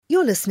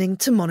You're listening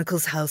to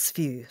Monocle's House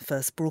View,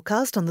 first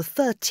broadcast on the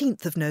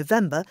 13th of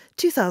November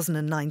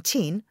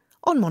 2019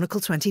 on Monocle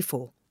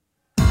 24.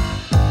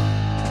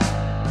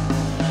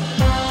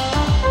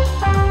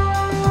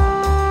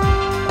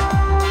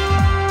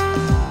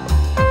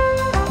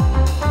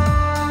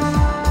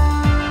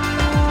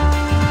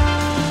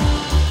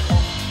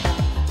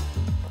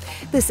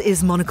 This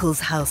is Monocle's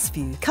House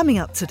View. Coming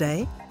up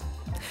today,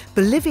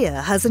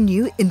 Bolivia has a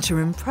new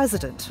interim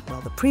president,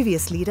 while the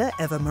previous leader,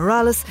 Evo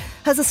Morales,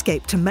 has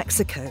escaped to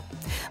Mexico.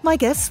 My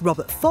guests,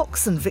 Robert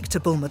Fox and Victor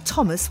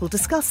Bulmer-Thomas, will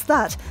discuss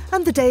that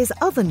and the day's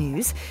other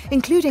news,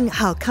 including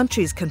how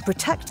countries can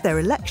protect their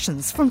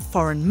elections from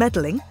foreign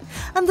meddling,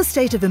 and the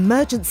state of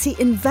emergency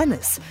in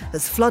Venice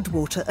as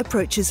floodwater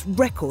approaches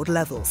record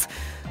levels.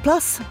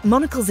 Plus,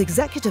 Monocle's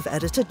executive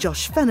editor,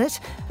 Josh Fennett,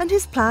 and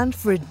his plan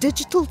for a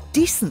digital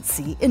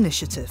decency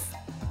initiative.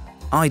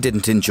 I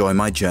didn't enjoy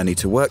my journey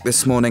to work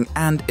this morning,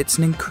 and it's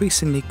an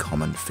increasingly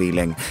common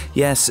feeling.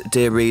 Yes,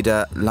 dear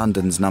reader,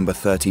 London's number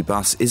 30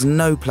 bus is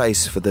no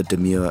place for the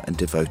demure and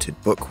devoted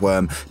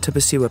bookworm to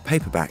pursue a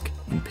paperback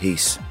in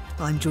peace.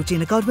 I'm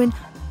Georgina Godwin.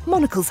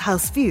 Monocle's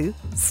House View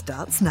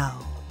starts now.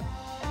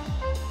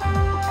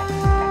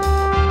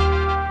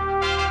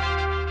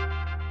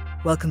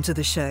 Welcome to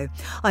the show.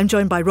 I'm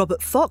joined by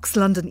Robert Fox,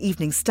 London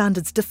Evening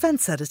Standard's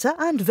defence editor,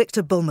 and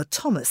Victor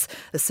Bulmer-Thomas,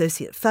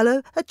 Associate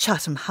Fellow at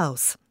Chatham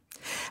House.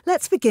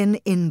 Let's begin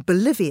in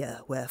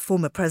Bolivia, where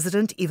former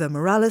President Evo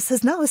Morales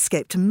has now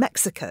escaped to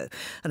Mexico,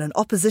 and an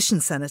opposition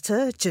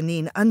senator,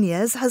 Janine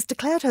Áñez, has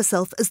declared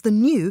herself as the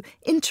new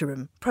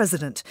interim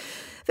president.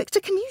 Victor,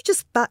 can you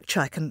just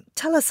backtrack and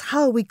tell us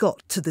how we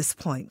got to this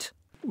point?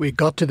 We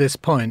got to this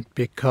point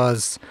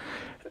because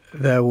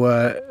there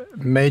were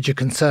major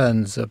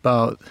concerns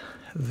about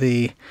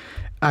the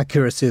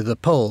accuracy of the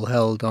poll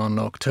held on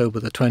October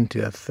the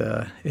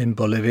 20th in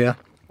Bolivia.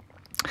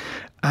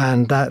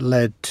 And that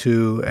led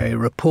to a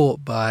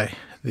report by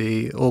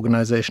the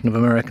Organization of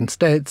American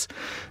States,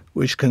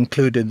 which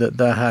concluded that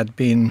there had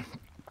been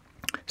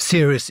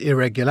serious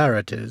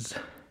irregularities.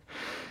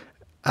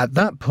 At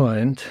that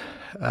point,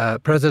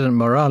 President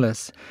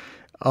Morales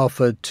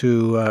offered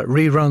to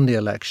rerun the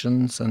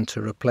elections and to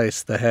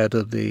replace the head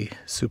of the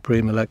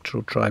Supreme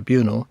Electoral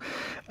Tribunal.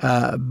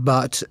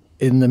 But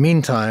in the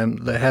meantime,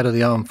 the head of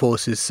the armed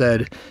forces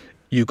said,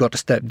 "You've got to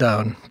step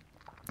down."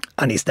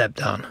 And he stepped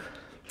down.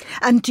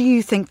 And do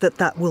you think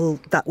that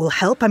will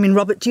help? I mean,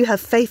 Robert, do you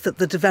have faith that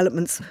the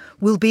developments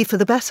will be for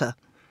the better?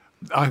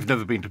 I've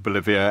never been to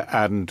Bolivia,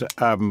 and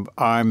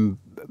I'm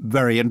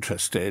very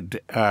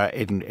interested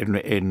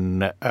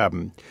in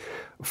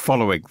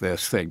following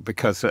this thing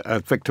because,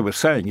 as Victor was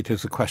saying, it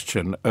is a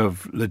question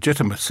of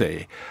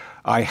legitimacy.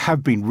 I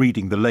have been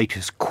reading the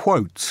latest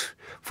quotes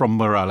from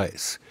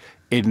Morales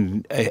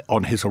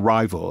on his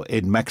arrival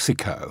in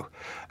Mexico.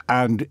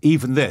 And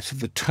even this,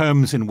 the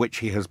terms in which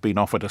he has been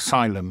offered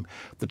asylum,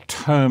 the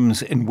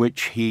terms in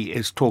which he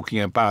is talking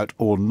about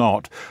or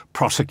not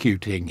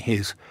prosecuting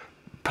his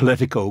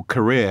political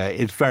career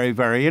is very,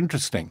 very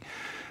interesting.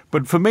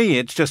 But for me,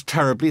 it's just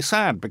terribly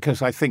sad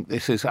because I think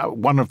this is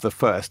one of the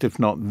first, if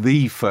not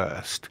the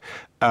first,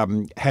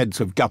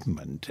 heads of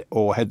government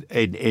or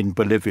in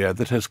Bolivia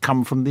that has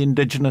come from the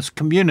indigenous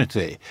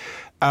community.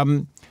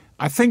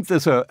 I think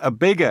there's a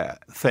bigger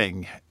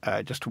thing,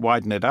 just to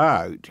widen it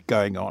out,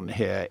 going on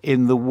here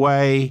in the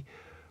way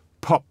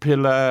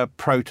popular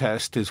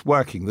protest is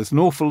working. There's an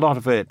awful lot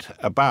of it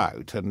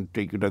about, and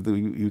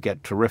you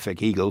get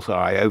terrific eagle's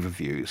eye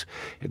overviews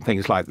in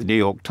things like the New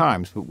York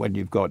Times. But when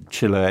you've got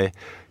Chile,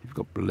 you've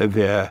got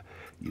Bolivia,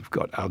 you've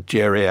got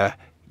Algeria,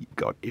 you've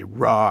got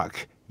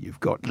Iraq, you've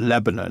got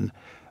Lebanon,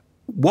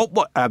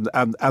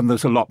 and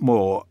there's a lot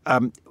more.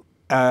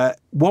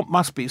 What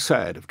must be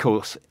said, of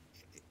course,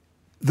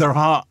 there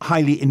are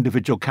highly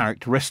individual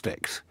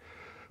characteristics,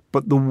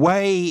 but the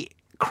way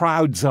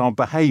crowds are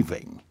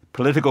behaving,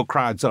 political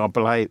crowds are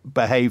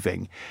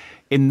behaving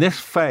in this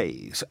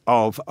phase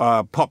of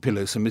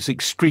populism is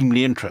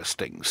extremely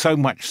interesting, so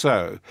much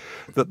so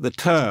that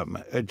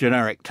a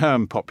generic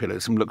term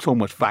populism looks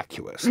almost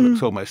vacuous,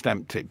 looks almost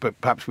empty.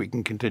 But perhaps we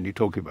can continue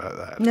talking about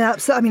that. Yeah,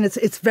 so, I mean,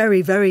 it's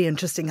very, very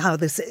interesting how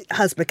this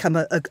has become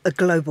a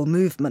global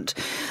movement.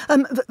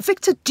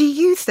 Victor, do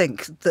you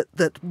think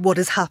that what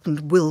has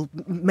happened will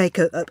make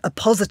a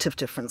positive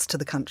difference to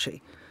the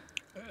country?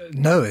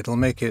 No, it'll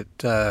make it,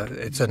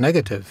 it's a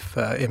negative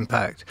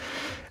impact.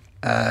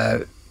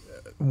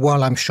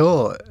 While I'm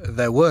sure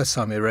there were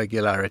some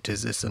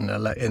irregularities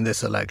in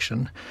this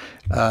election,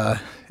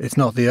 it's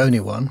not the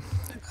only one.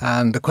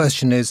 And the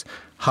question is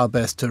how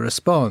best to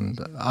respond.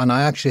 And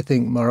I actually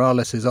think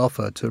Morales'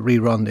 offer to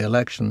rerun the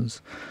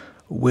elections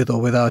with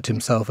or without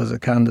himself as a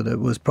candidate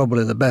was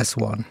probably the best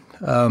one.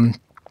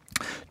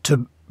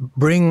 To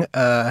bring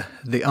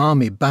the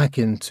army back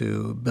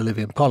into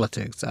Bolivian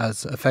politics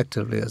as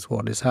effectively as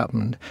what has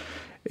happened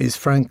is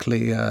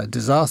frankly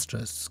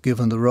disastrous,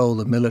 given the role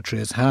the military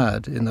has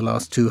had in the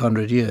last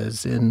 200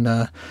 years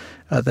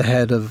at the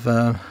head of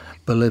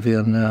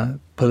Bolivian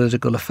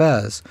political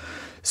affairs.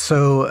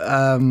 So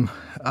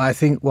I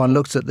think one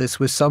looks at this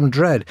with some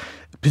dread.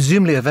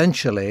 presumably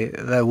eventually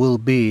there will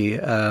be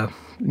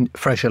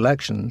fresh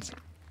elections,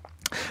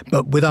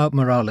 but without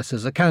Morales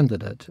as a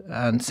candidate.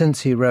 And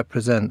since he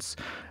represents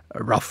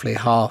roughly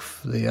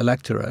half the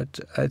electorate,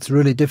 it's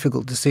really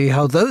difficult to see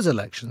how those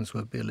elections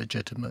would be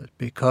legitimate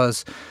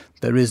because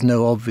there is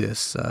no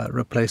obvious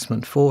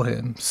replacement for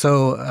him.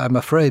 So I'm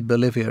afraid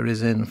Bolivia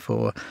is in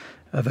for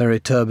a very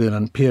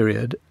turbulent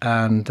period,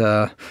 and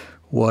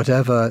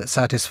whatever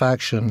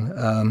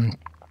satisfaction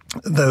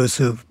those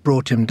who've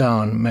brought him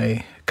down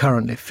may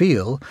currently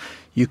feel,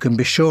 you can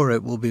be sure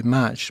it will be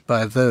matched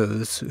by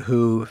those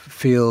who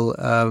feel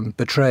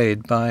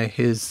betrayed by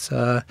his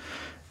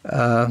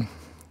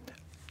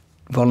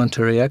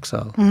voluntary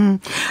exile.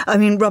 I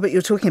mean, Robert,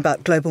 you're talking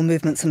about global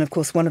movements, and of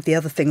course one of the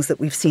other things that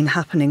we've seen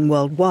happening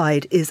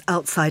worldwide is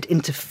outside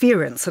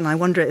interference, and I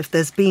wonder if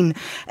there's been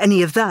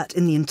any of that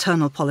in the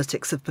internal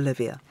politics of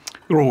Bolivia.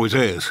 There always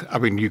is. I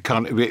mean, you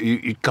can't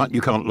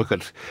look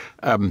at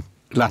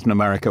Latin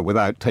America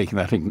without taking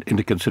that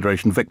into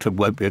consideration. Victor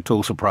won't be at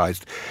all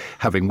surprised,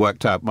 having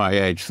worked out my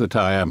age, that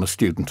I am a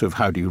student of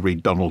How Do You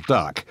Read Donald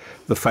Duck,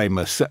 the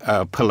famous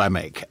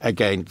polemic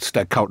against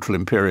cultural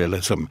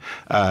imperialism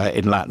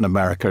in Latin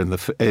America in the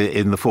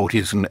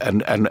 40s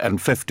and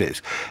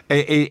 50s.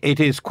 It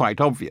is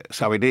quite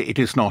obvious. I mean, it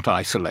is not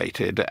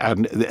isolated,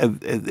 and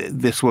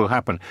this will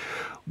happen.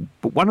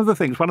 But one of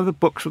the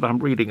books that I'm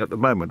reading at the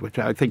moment, which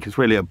I think is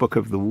really a book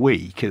of the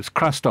week, is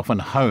Christoph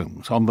and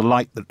Holmes on The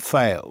Light That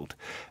Failed.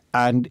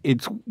 And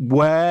it's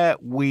where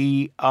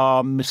we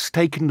are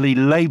mistakenly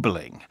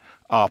labelling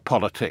our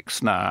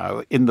politics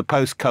now in the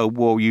post-Cold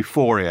War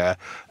euphoria,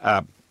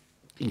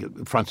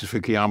 Francis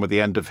Fukuyama, The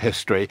End of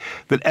History,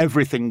 that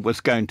everything was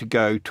going to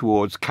go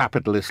towards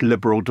capitalist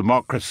liberal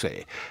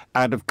democracy.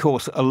 And of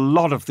course, a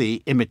lot of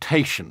the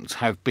imitations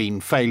have been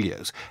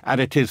failures,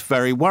 and it is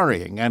very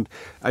worrying. And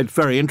it's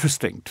very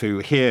interesting to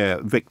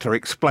hear Victor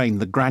explain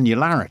the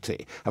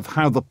granularity of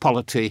how the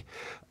polity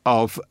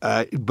of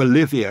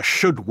Bolivia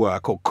should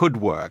work or could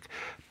work.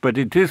 But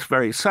it is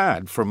very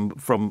sad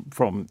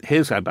from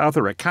his and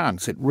other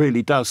accounts. It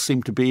really does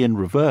seem to be in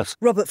reverse.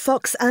 Robert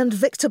Fox and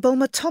Victor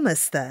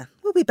Bulmer-Thomas there.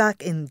 We'll be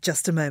back in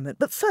just a moment.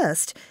 But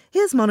first,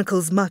 here's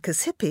Monocle's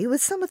Marcus Hippie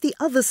with some of the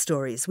other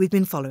stories we've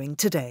been following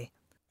today.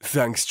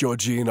 Thanks,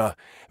 Georgina.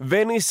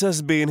 Venice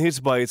has been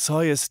hit by its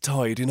highest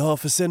tide in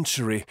half a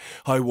century.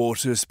 High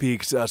waters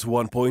peaked at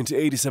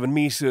 1.87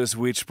 metres,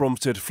 which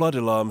prompted flood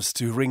alarms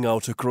to ring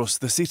out across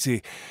the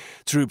city.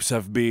 Troops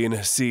have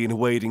been seen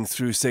wading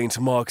through St.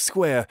 Mark's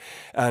Square,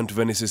 and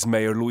Venice's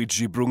mayor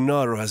Luigi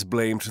Brugnaro has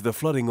blamed the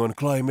flooding on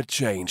climate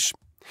change.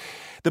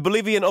 The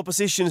Bolivian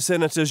opposition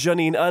senator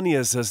Janine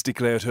Áñez has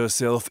declared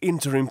herself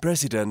interim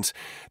president.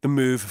 The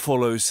move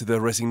follows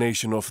the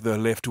resignation of the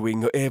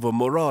left-wing Evo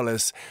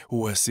Morales,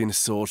 who has since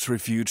sought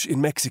refuge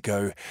in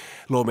Mexico.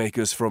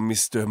 Lawmakers from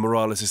Mr.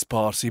 Morales'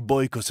 party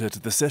boycotted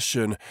the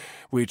session,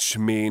 which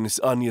means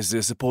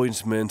Áñez's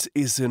appointment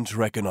isn't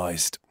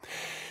recognized.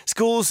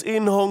 Schools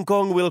in Hong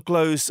Kong will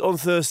close on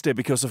Thursday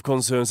because of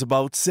concerns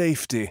about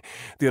safety.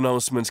 The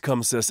announcement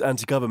comes as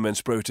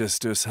anti-government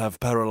protesters have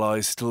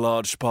paralysed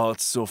large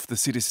parts of the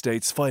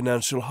city-state's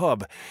financial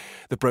hub.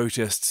 The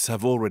protests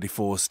have already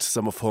forced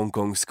some of Hong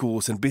Kong's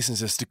schools and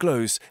businesses to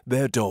close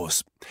their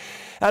doors.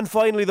 And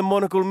finally, the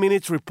Monocle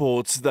Minute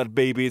reports that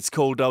Baby It's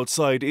Cold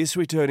Outside is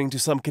returning to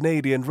some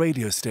Canadian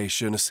radio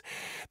stations.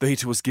 The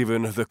hit was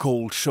given the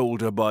cold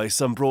shoulder by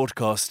some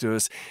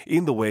broadcasters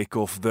in the wake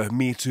of the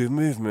Me Too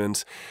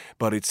movement,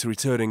 but it's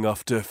returning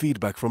after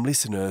feedback from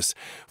listeners.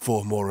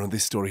 For more on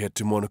this story, head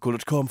to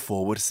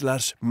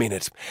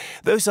monocle.com/minute.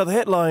 Those are the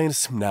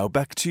headlines. Now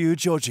back to you,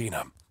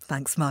 Georgina.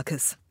 Thanks,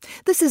 Marcus.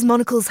 This is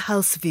Monocle's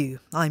House View.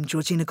 I'm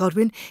Georgina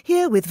Godwin,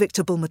 here with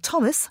Victor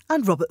Bulmer-Thomas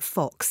and Robert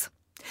Fox.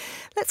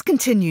 Let's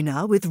continue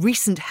now with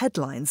recent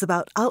headlines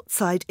about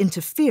outside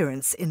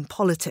interference in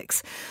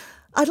politics.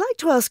 I'd like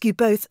to ask you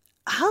both,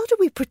 how do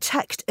we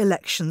protect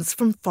elections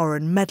from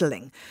foreign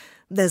meddling?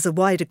 There's a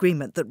wide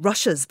agreement that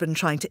Russia's been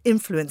trying to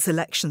influence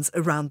elections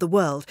around the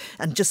world,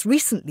 and just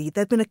recently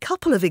there have been a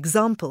couple of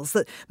examples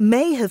that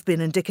may have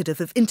been indicative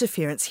of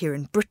interference here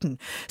in Britain.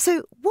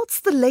 So what's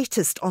the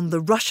latest on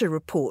the Russia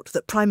report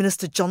that Prime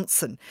Minister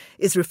Johnson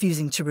is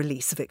refusing to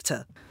release,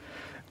 Victor?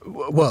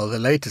 Well, the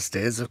latest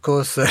is, of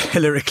course,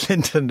 Hillary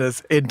Clinton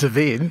has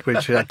intervened,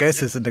 which I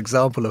guess is an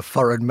example of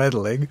foreign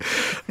meddling,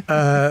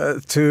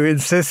 to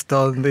insist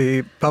on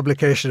the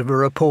publication of a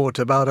report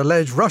about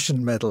alleged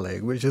Russian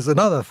meddling, which is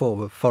another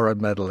form of foreign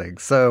meddling.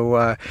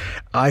 So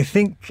I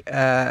think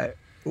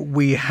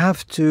we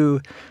have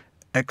to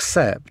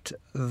accept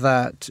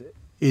that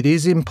it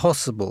is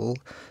impossible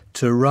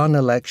to run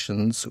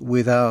elections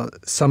without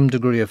some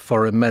degree of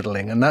foreign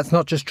meddling. And that's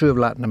not just true of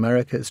Latin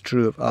America, it's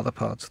true of other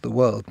parts of the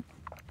world.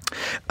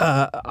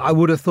 I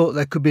would have thought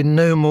there could be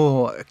no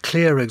more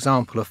clear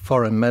example of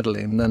foreign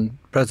meddling than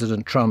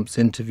President Trump's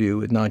interview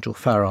with Nigel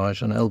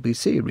Farage on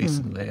LBC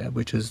recently,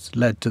 which has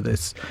led to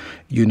this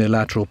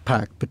unilateral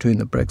pact between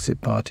the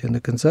Brexit Party and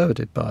the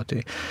Conservative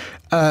Party.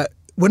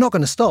 We're not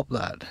going to stop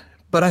that,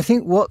 But I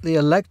think what the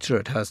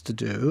electorate has to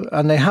do,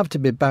 and they have to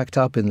be backed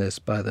up in this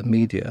by the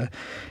media,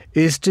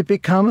 is to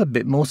become a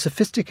bit more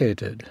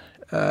sophisticated.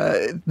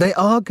 They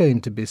are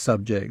going to be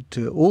subject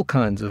to all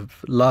kinds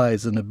of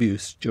lies and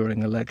abuse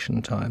during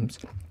election times.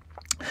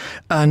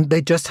 And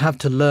they just have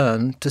to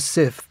learn to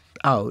sift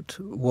out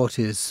what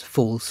is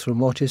false from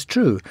what is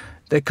true.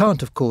 They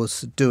can't, of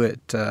course, do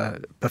it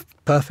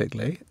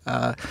perfectly,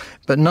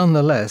 but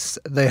nonetheless,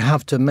 they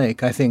have to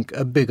make, I think,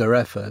 a bigger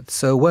effort.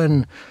 So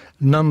when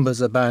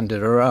numbers are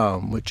bandied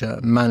around which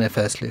are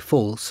manifestly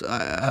false,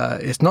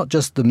 it's not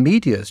just the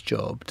media's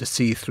job to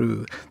see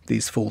through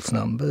these false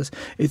numbers.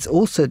 It's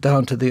also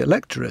down to the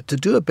electorate to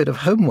do a bit of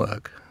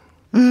homework.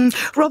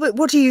 Robert,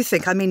 what do you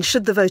think? I mean,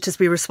 should the voters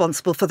be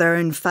responsible for their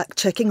own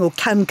fact-checking, or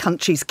can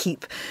countries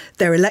keep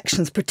their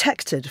elections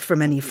protected from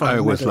any foreign I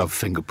always meddling? love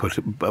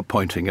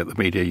finger-pointing at the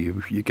media.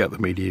 You get the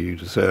media you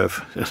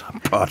deserve as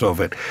part of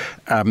it.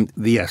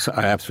 Yes,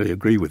 I absolutely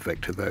agree with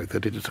Victor, though,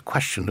 that it is a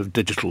question of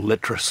digital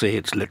literacy.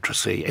 It's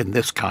literacy in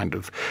this kind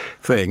of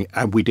thing.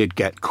 And we did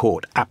get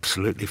caught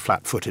absolutely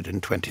flat-footed in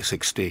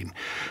 2016,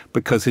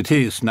 because it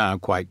is now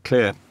quite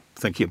clear,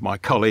 thinking of my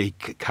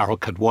colleague, Carol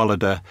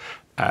Cadwallader,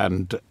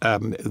 and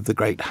The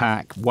Great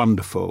Hack,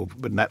 wonderful,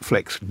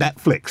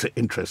 Netflix,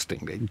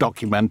 interestingly,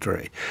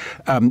 documentary.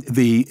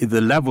 The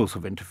levels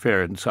of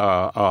interference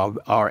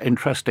are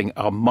interesting,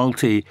 are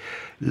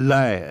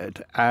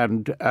multi-layered,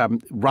 and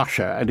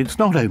Russia, and it's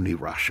not only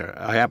Russia,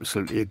 I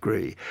absolutely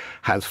agree,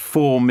 has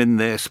form in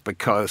this,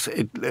 because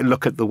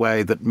look at the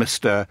way that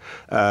Mr.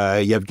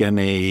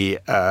 Yevgeny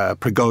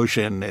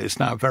Prigozhin is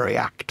now very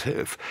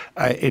active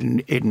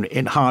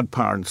in hard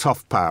power and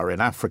soft power in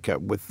Africa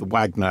with the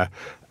Wagner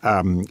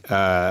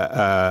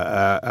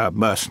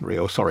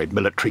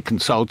military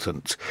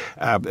consultants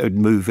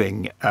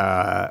moving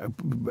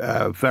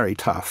very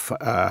tough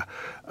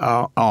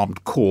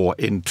armed corps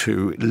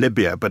into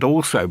Libya, but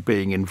also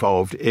being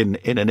involved in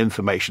an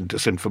information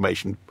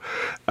disinformation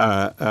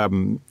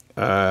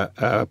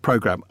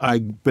program.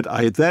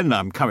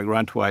 I'm coming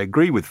around to I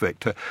agree with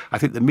Victor. I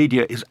think the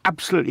media is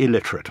absolutely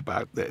illiterate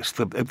about this.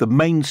 The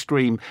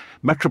mainstream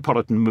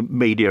metropolitan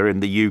media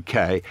in the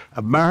UK,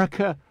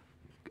 America,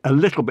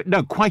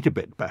 quite a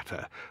bit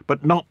better,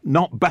 but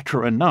not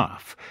better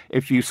enough,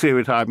 if you see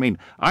what I mean.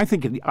 I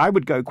think I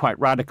would go quite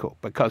radical,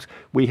 because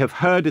we have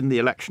heard in the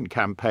election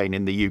campaign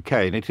in the UK,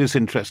 and it is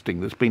interesting,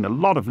 there's been a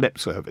lot of lip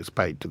service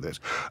paid to this.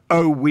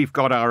 Oh, we've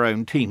got our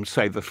own team,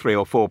 say the 3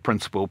 or 4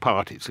 principal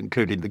parties,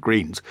 including the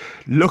Greens,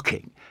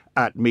 looking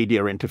at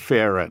media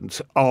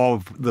interference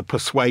of the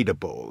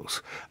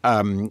persuadables,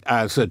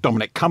 as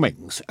Dominic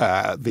Cummings,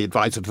 the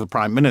advisor to the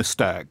Prime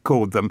Minister,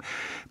 called them.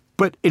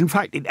 But in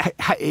fact,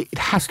 it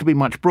has to be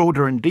much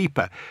broader and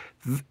deeper.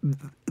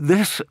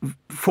 This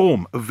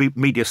form of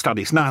media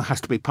studies now has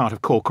to be part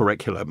of core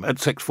curriculum at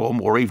sixth form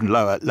or even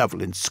lower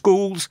level in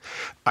schools.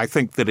 I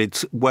think that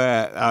it's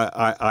where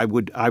I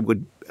would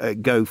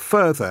go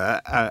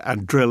further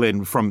and drill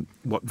in from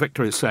what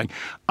Victor is saying.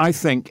 I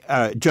think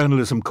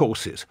journalism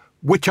courses,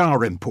 which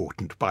are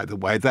important, by the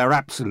way, they're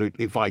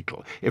absolutely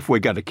vital if we're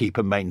going to keep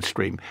a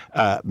mainstream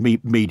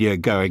media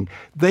going.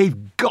 They've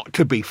got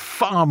to be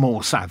far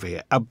more savvy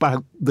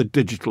about the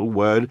digital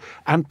world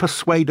and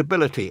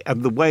persuadability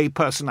and the way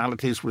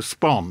personalities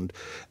respond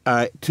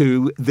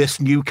to this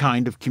new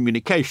kind of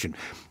communication,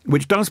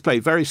 which does play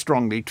very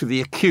strongly to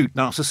the acute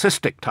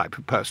narcissistic type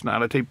of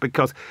personality,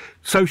 because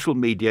social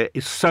media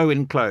is so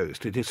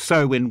enclosed, it is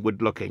so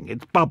inward-looking,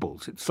 it's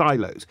bubbles, it's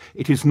silos,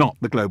 it is not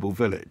the global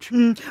village.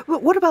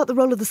 Well, what about the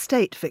role of the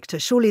state, Victor?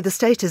 Surely the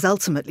state is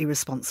ultimately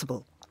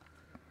responsible.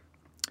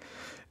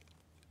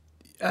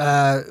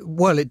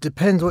 Well, it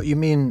depends what you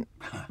mean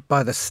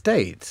by the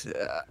state.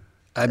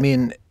 I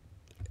mean,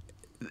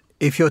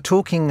 if you're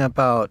talking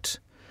about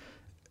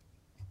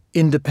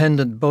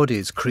independent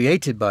bodies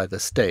created by the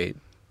state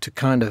to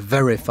kind of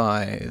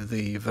verify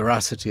the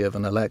veracity of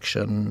an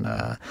election,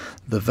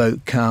 the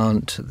vote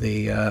count,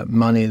 the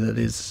money that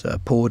is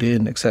poured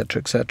in,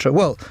 etc., etc.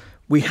 Well,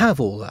 we have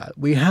all that.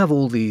 We have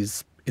all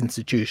these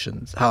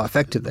institutions. How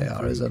effective they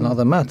are is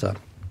another matter.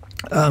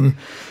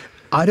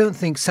 I don't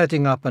think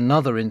setting up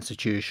another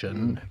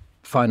institution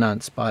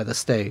financed by the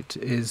state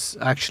is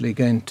actually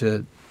going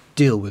to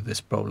deal with this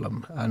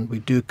problem. And we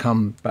do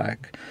come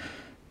back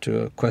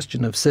to a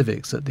question of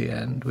civics at the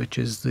end, which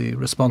is the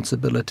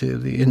responsibility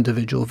of the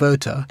individual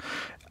voter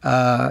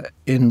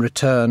in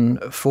return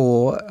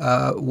for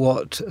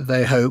what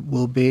they hope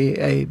will be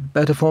a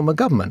better form of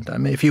government. I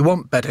mean, if you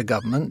want better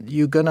government,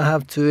 you're going to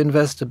have to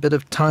invest a bit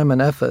of time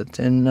and effort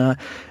in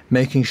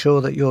making sure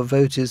that your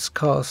vote is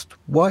cast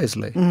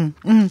wisely.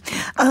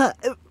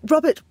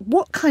 Robert,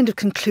 what kind of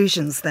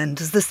conclusions then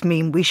does this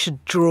mean we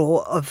should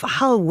draw of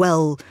how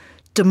well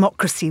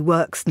democracy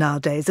works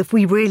nowadays if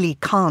we really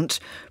can't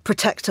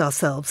protect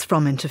ourselves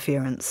from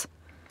interference?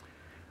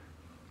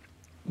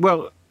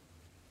 Well,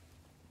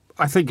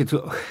 I think it's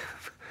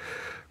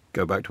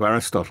go back to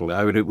Aristotle,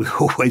 it was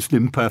always an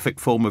imperfect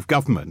form of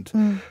government.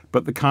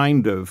 But the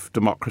kind of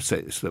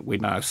democracies that we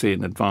now see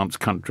in advanced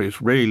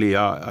countries really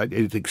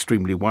is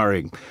extremely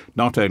worrying,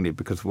 not only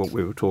because of what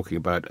we were talking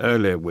about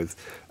earlier with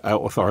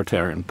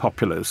authoritarian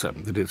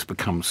populism, that it's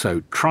become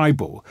so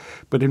tribal,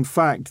 but in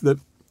fact that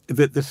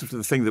this is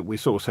the thing that we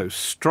saw so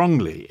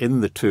strongly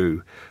in the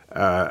two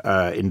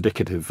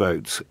indicative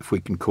votes, if we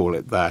can call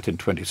it that, in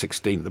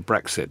 2016, the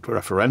Brexit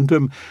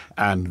referendum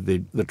and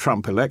the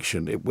Trump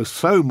election. It was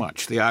so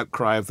much the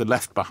outcry of the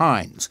left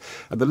behinds.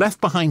 And the left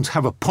behinds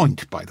have a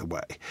point, by the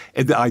way.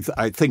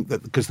 I think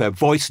that because their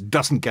voice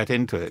doesn't get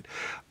into it,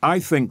 I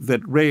think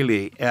that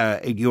really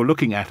you're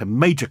looking at a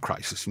major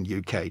crisis in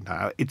UK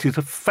now. It is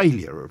a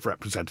failure of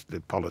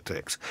representative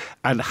politics,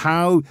 and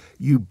how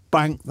you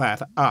bank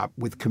that up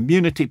with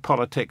community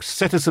politics,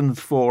 citizens'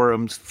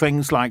 forums,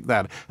 things like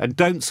that, and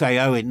don't say,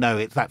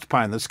 that's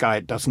pie in the sky,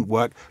 it doesn't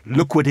work.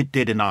 Look what it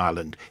did in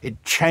Ireland.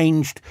 It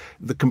changed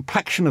the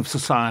complexion of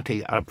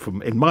society,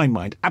 in my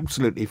mind,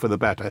 absolutely for the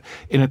better,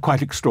 in a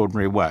quite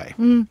extraordinary way.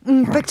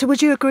 Victor,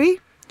 would you agree?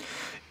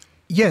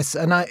 Yes,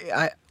 and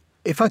I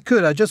if I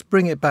could, I'd just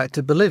bring it back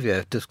to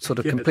Bolivia to sort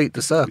of complete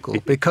the circle.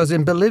 Because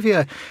in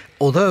Bolivia,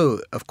 although,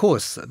 of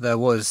course, there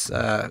was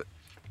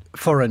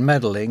foreign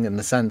meddling in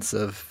the sense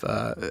of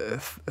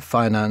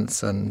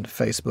finance and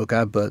Facebook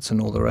adverts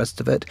and all the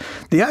rest of it,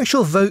 the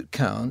actual vote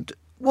count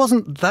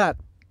wasn't that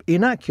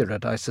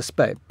inaccurate, I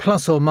suspect,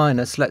 plus or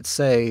minus, let's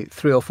say,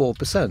 3 or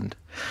 4%.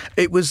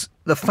 It was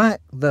the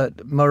fact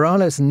that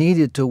Morales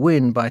needed to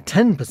win by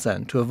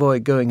 10% to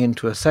avoid going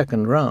into a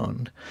second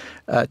round,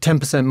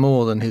 10%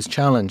 more than his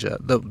challenger,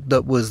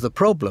 that was the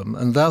problem.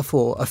 And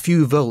therefore, a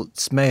few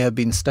votes may have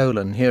been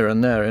stolen here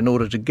and there in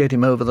order to get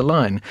him over the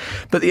line.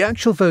 But the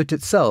actual vote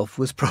itself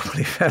was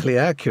probably fairly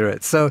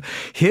accurate. So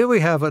here we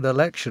have an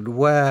election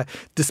where,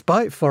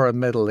 despite foreign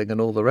meddling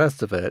and all the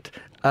rest of it,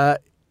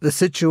 the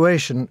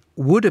situation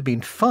would have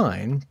been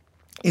fine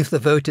if the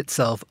vote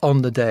itself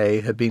on the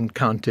day had been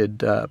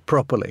counted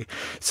properly.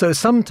 So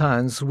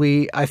sometimes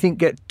we, I think,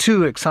 get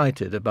too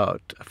excited about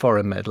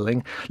foreign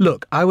meddling.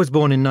 Look, I was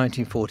born in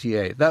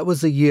 1948. That was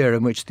the year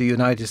in which the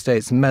United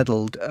States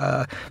meddled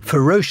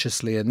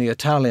ferociously in the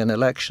Italian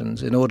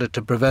elections in order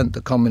to prevent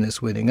the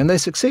communists winning. And they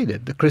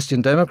succeeded. The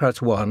Christian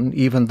Democrats won,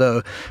 even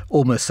though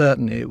almost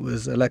certainly it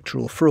was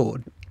electoral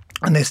fraud.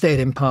 And they stayed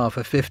in power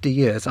for 50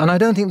 years. And I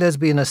don't think there's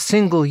been a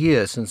single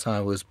year since I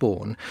was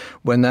born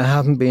when there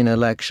haven't been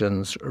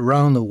elections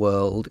around the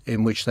world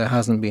in which there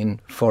hasn't been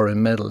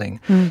foreign meddling.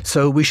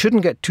 So we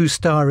shouldn't get too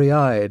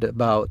starry-eyed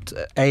about,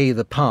 A,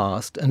 the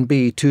past, and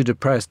B, too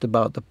depressed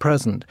about the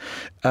present.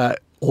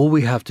 All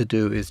we have to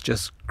do is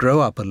just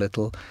grow up a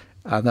little,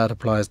 and that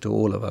applies to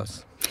all of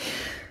us.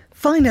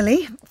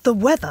 Finally, the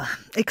weather,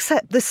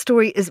 except this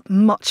story is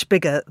much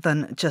bigger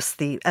than just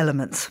the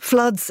elements.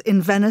 Floods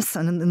in Venice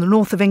and in the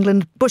north of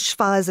England,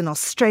 bushfires in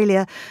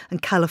Australia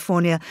and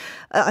California.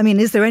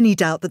 Is there any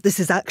doubt that this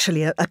is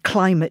actually a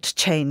climate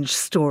change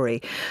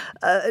story?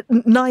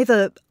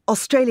 Neither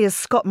Australia's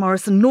Scott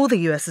Morrison nor the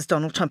US's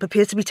Donald Trump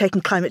appear to be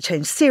taking climate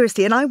change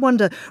seriously. And I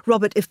wonder,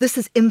 Robert, if this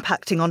is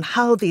impacting on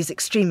how these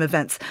extreme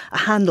events are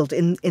handled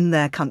in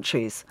their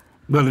countries.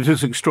 Well, it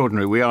is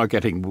extraordinary. We are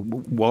getting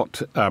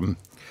what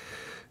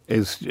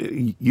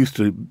used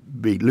to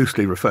be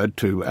loosely referred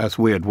to as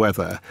weird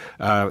weather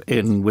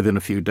within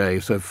a few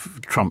days of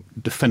Trump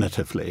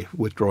definitively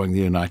withdrawing the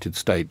United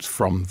States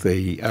from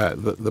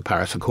the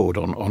Paris Accord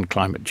on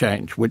climate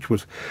change, which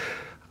was,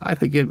 I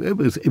think it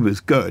was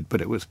good,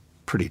 but it was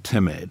pretty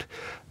timid.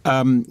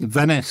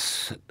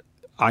 Venice,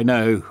 I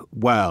know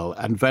well,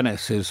 and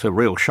Venice is a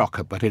real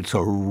shocker, but it's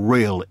a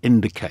real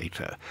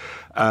indicator.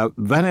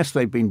 Venice,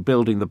 they've been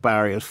building the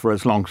barriers for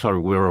as long,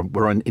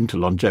 we're into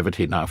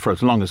longevity now, for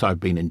as long as I've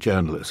been in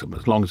journalism,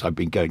 as long as I've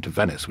been going to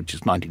Venice, which is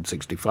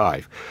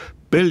 1965.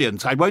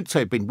 Billions, I won't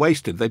say have been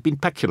wasted, they've been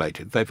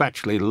peculated. They've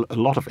actually, a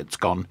lot of it's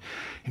gone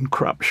in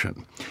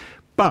corruption.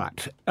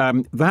 But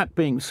that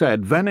being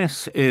said,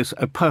 Venice is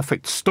a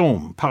perfect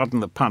storm,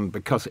 pardon the pun,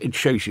 because it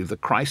shows you the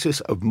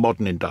crisis of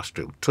modern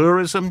industrial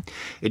tourism.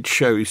 It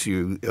shows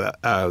you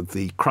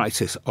the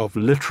crisis of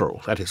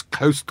littoral, that is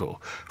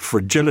coastal,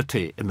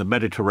 fragility in the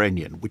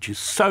Mediterranean, which is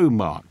so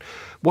marked.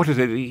 What is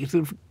it? It's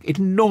an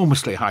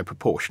enormously high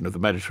proportion of the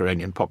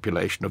Mediterranean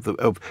population, of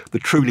the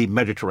truly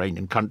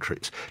Mediterranean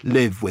countries,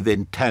 live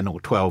within 10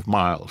 or 12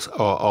 miles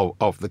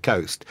of the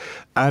coast.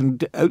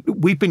 And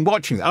we've been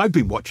watching that. I've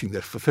been watching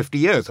this for 50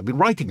 years. I've been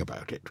writing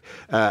about it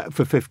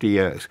for 50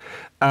 years.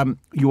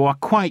 You are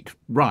quite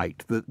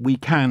right that we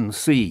can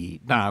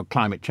see now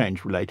climate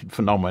change-related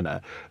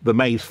phenomena. The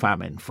maize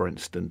famine, for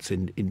instance,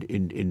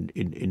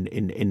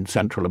 in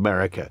Central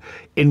America,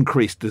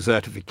 increased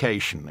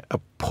desertification,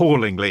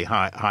 appallingly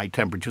high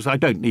temperatures. I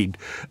don't need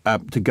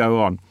to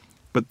go on.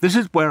 But this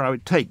is where I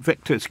would take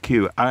Victor's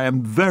cue. I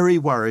am very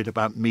worried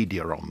about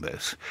media on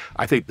this.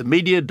 I think the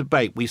media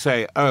debate, we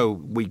say,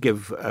 we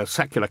give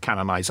secular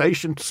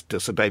canonization to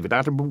Sir David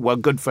Attenborough. Well,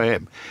 good for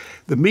him.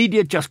 The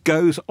media just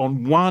goes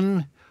on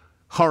one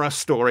horror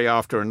story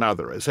after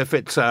another, as if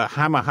it's a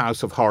Hammer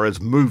House of Horrors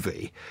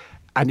movie.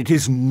 And it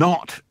is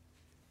not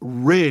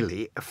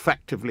really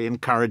effectively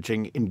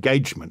encouraging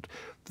engagement.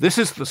 This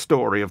is the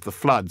story of the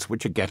floods,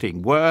 which are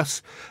getting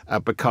worse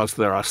because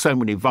there are so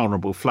many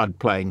vulnerable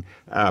floodplain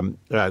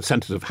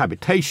centres of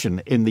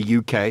habitation in the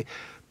UK.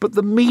 But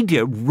the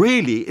media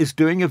really is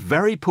doing a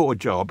very poor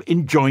job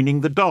in joining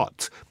the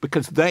dots,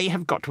 because they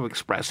have got to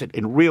express it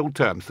in real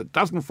terms that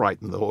doesn't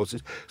frighten the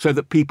horses, so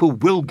that people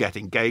will get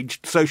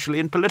engaged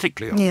socially and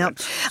politically on it.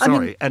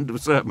 Sorry, end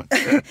of sermon.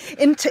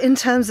 In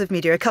terms of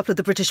media, a couple of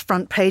the British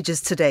front pages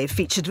today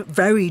featured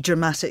very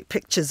dramatic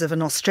pictures of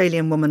an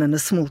Australian woman and a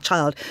small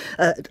child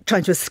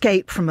trying to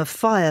escape from a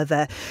fire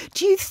there.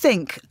 Do you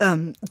think,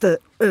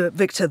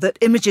 Victor, that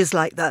images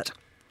like that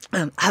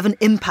have an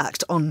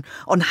impact on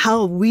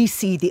how we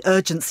see the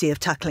urgency of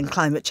tackling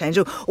climate change,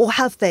 or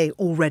have they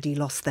already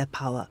lost their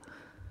power?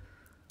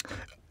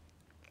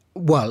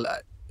 Well,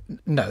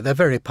 no, they're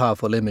very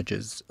powerful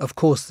images. Of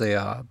course they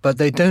are. But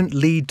they don't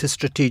lead to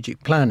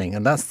strategic planning,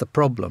 and that's the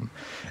problem.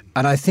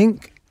 And I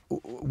think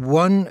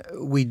when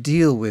we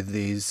deal with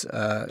these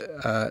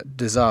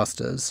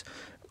disasters,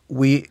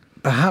 we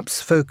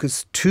perhaps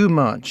focus too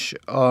much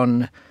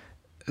on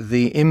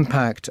the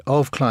impact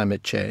of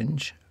climate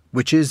change,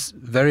 which is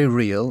very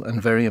real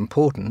and very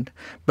important,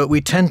 but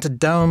we tend to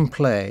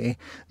downplay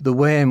the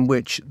way in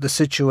which the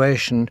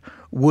situation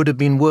would have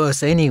been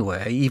worse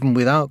anyway, even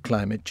without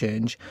climate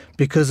change,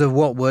 because of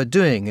what we're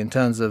doing in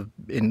terms of,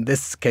 in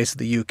this case of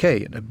the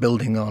UK,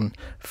 building on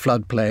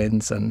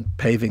floodplains and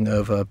paving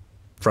over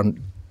front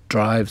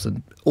drives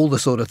and all the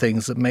sort of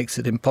things that makes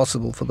it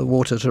impossible for the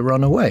water to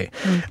run away.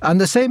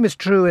 And the same is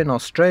true in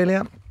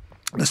Australia.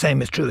 The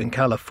same is true in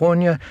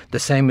California. The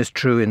same is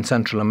true in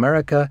Central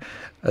America,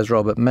 as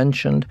Robert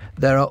mentioned.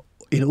 There are,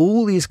 in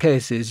all these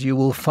cases, you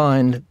will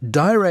find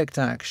direct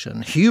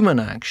action, human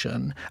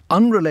action,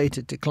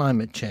 unrelated to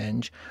climate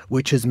change,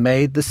 which has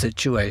made the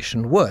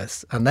situation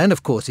worse. And then,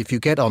 of course, if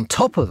you get on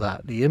top of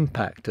that the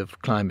impact of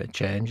climate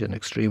change and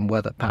extreme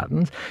weather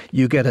patterns,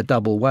 you get a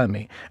double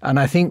whammy. And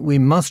I think we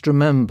must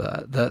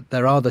remember that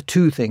there are the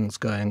two things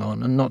going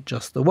on and not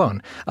just the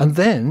one. And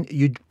then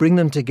you bring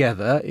them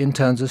together in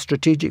terms of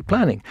strategic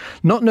planning.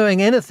 Not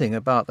knowing anything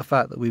about the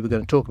fact that we were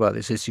going to talk about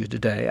this issue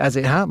today, as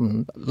it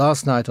happened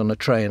last night on a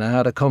train, I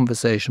had a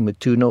conversation with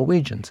two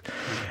Norwegians.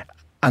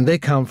 And they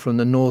come from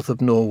the north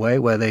of Norway,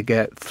 where they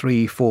get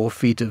 3-4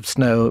 feet of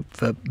snow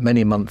for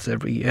many months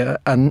every year.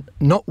 And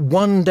not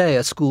one day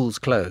are schools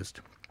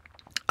closed.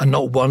 And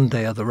not one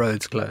day are the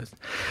roads closed.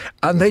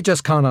 And they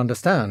just can't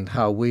understand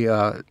how we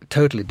are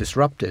totally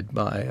disrupted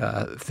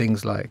by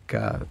things like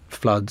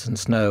floods and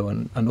snow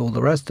and all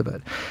the rest of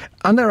it.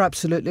 And they're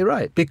absolutely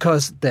right,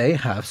 because they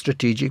have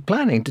strategic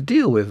planning to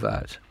deal with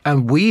that.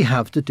 And we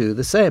have to do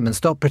the same and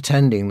stop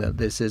pretending that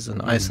this is an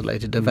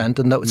isolated event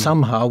and that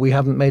somehow we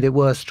haven't made it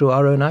worse through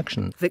our own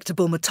action. Victor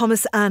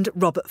Bulmer-Thomas and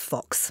Robert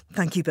Fox,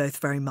 thank you both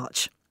very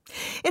much.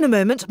 In a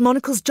moment,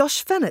 Monocle's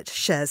Josh Fennett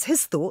shares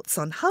his thoughts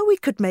on how we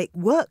could make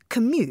work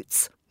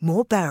commutes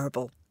more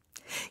bearable.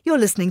 You're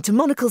listening to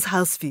Monocle's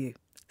House View.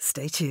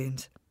 Stay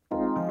tuned.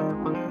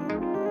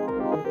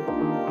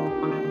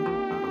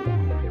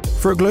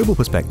 For a global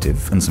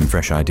perspective and some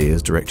fresh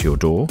ideas direct to your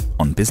door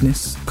on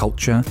business,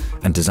 culture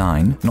and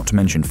design, not to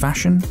mention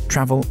fashion,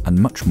 travel and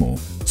much more,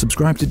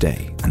 subscribe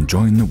today and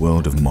join the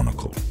world of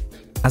Monocle.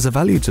 As a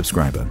valued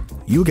subscriber,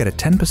 you'll get a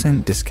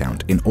 10%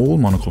 discount in all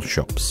Monocle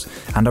shops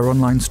and our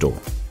online store.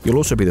 You'll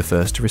also be the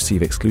first to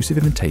receive exclusive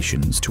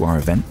invitations to our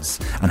events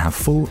and have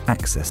full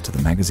access to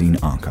the magazine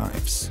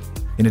archives.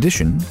 In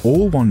addition,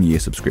 all one-year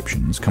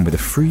subscriptions come with a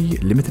free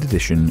limited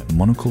edition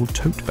Monocle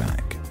tote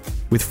bag.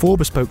 With 4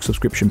 bespoke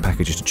subscription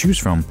packages to choose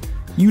from,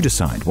 you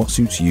decide what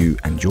suits you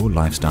and your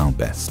lifestyle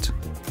best.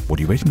 What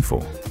are you waiting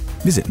for?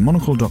 Visit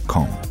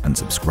monocle.com and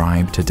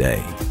subscribe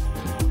today.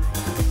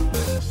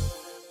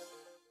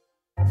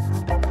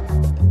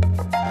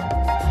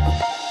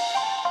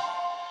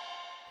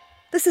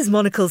 This is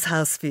Monocle's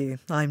House View.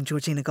 I'm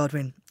Georgina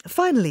Godwin.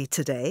 Finally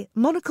today,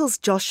 Monocle's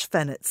Josh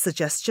Fennett's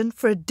suggestion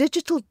for a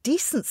digital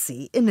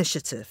decency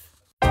initiative.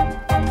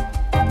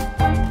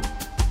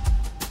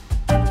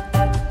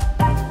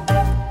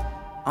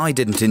 I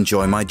didn't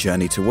enjoy my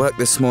journey to work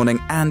this morning,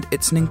 and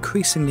it's an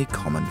increasingly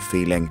common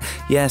feeling.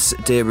 Yes,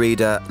 dear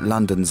reader,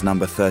 London's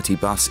number 30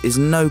 bus is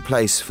no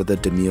place for the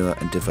demure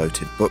and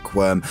devoted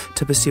bookworm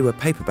to pursue a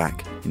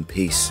paperback in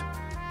peace.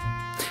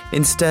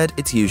 Instead,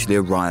 it's usually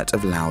a riot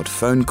of loud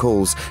phone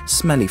calls,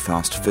 smelly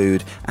fast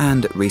food,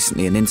 and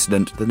recently an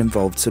incident that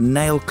involved some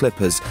nail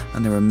clippers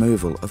and the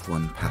removal of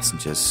one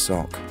passenger's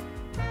sock.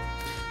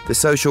 The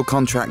social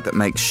contract that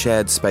makes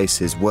shared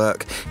spaces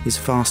work is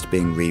fast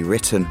being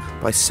rewritten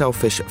by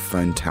selfish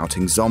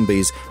phone-touting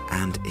zombies,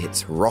 and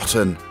it's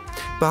rotten.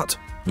 But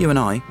you and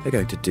I are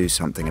going to do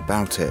something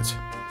about it.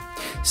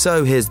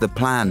 So here's the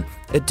plan,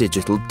 a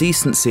digital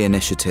decency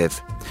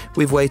initiative.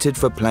 We've waited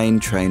for plane,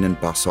 train and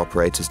bus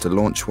operators to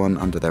launch one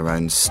under their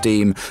own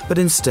steam, but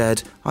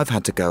instead I've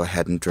had to go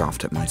ahead and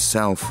draft it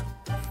myself.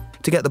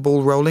 To get the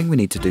ball rolling, we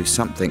need to do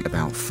something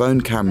about phone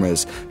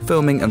cameras.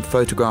 Filming and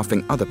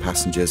photographing other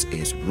passengers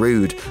is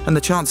rude, and the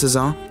chances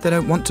are they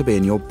don't want to be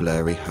in your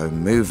blurry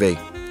home movie.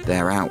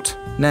 they're out.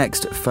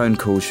 Next, phone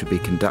calls should be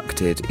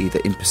conducted either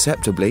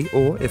imperceptibly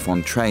or, if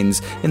on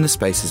trains, in the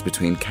spaces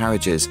between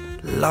carriages.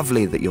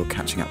 Lovely that you're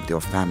catching up with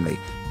your family.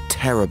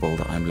 Terrible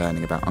that I'm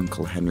learning about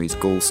Uncle Henry's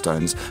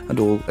gallstones, and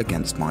all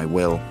against my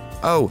will.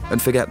 Oh,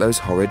 and forget those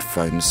horrid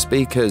phone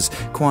speakers.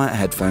 Quiet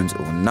headphones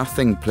or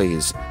nothing,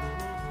 please.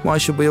 Why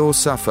should we all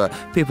suffer?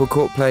 People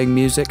caught playing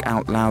music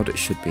out loud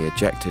should be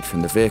ejected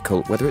from the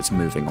vehicle, whether it's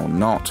moving or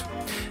not.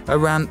 A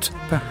rant,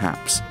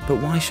 perhaps,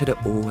 but why should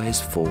it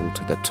always fall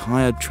to the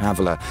tired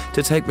traveller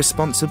to take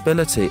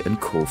responsibility and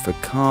call for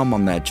calm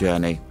on their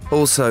journey?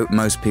 Also,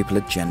 most people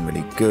are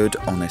generally good,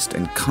 honest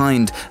and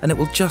kind, and it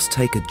will just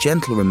take a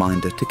gentle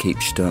reminder to keep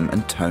stum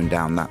and tone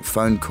down that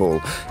phone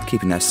call.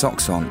 Keeping their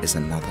socks on is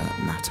another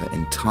matter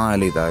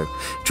entirely, though.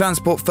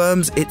 Transport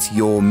firms, it's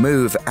your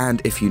move,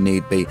 and if you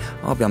need be,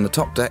 I'll be on the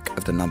top deck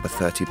of the number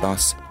 30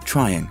 bus,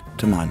 trying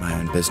to mind my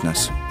own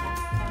business.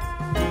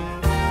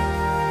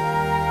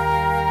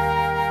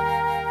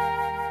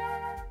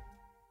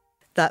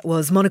 That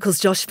was Monocle's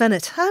Josh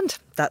Fennett, and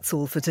that's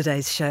all for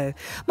today's show.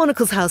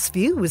 Monocle's House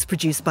View was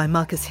produced by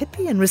Marcus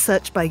Hippie and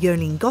researched by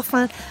Yolene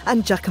Goffin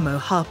and Giacomo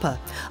Harper.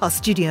 Our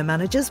studio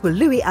managers were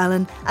Louis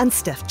Allen and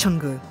Steph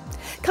Chungu.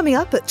 Coming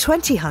up at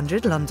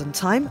 2000 London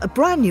time, a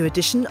brand new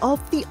edition of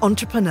The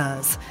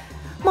Entrepreneurs.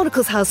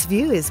 Monocle's House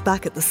View is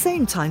back at the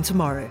same time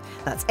tomorrow.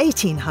 That's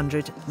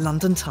 1800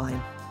 London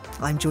time.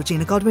 I'm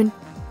Georgina Godwin.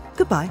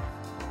 Goodbye.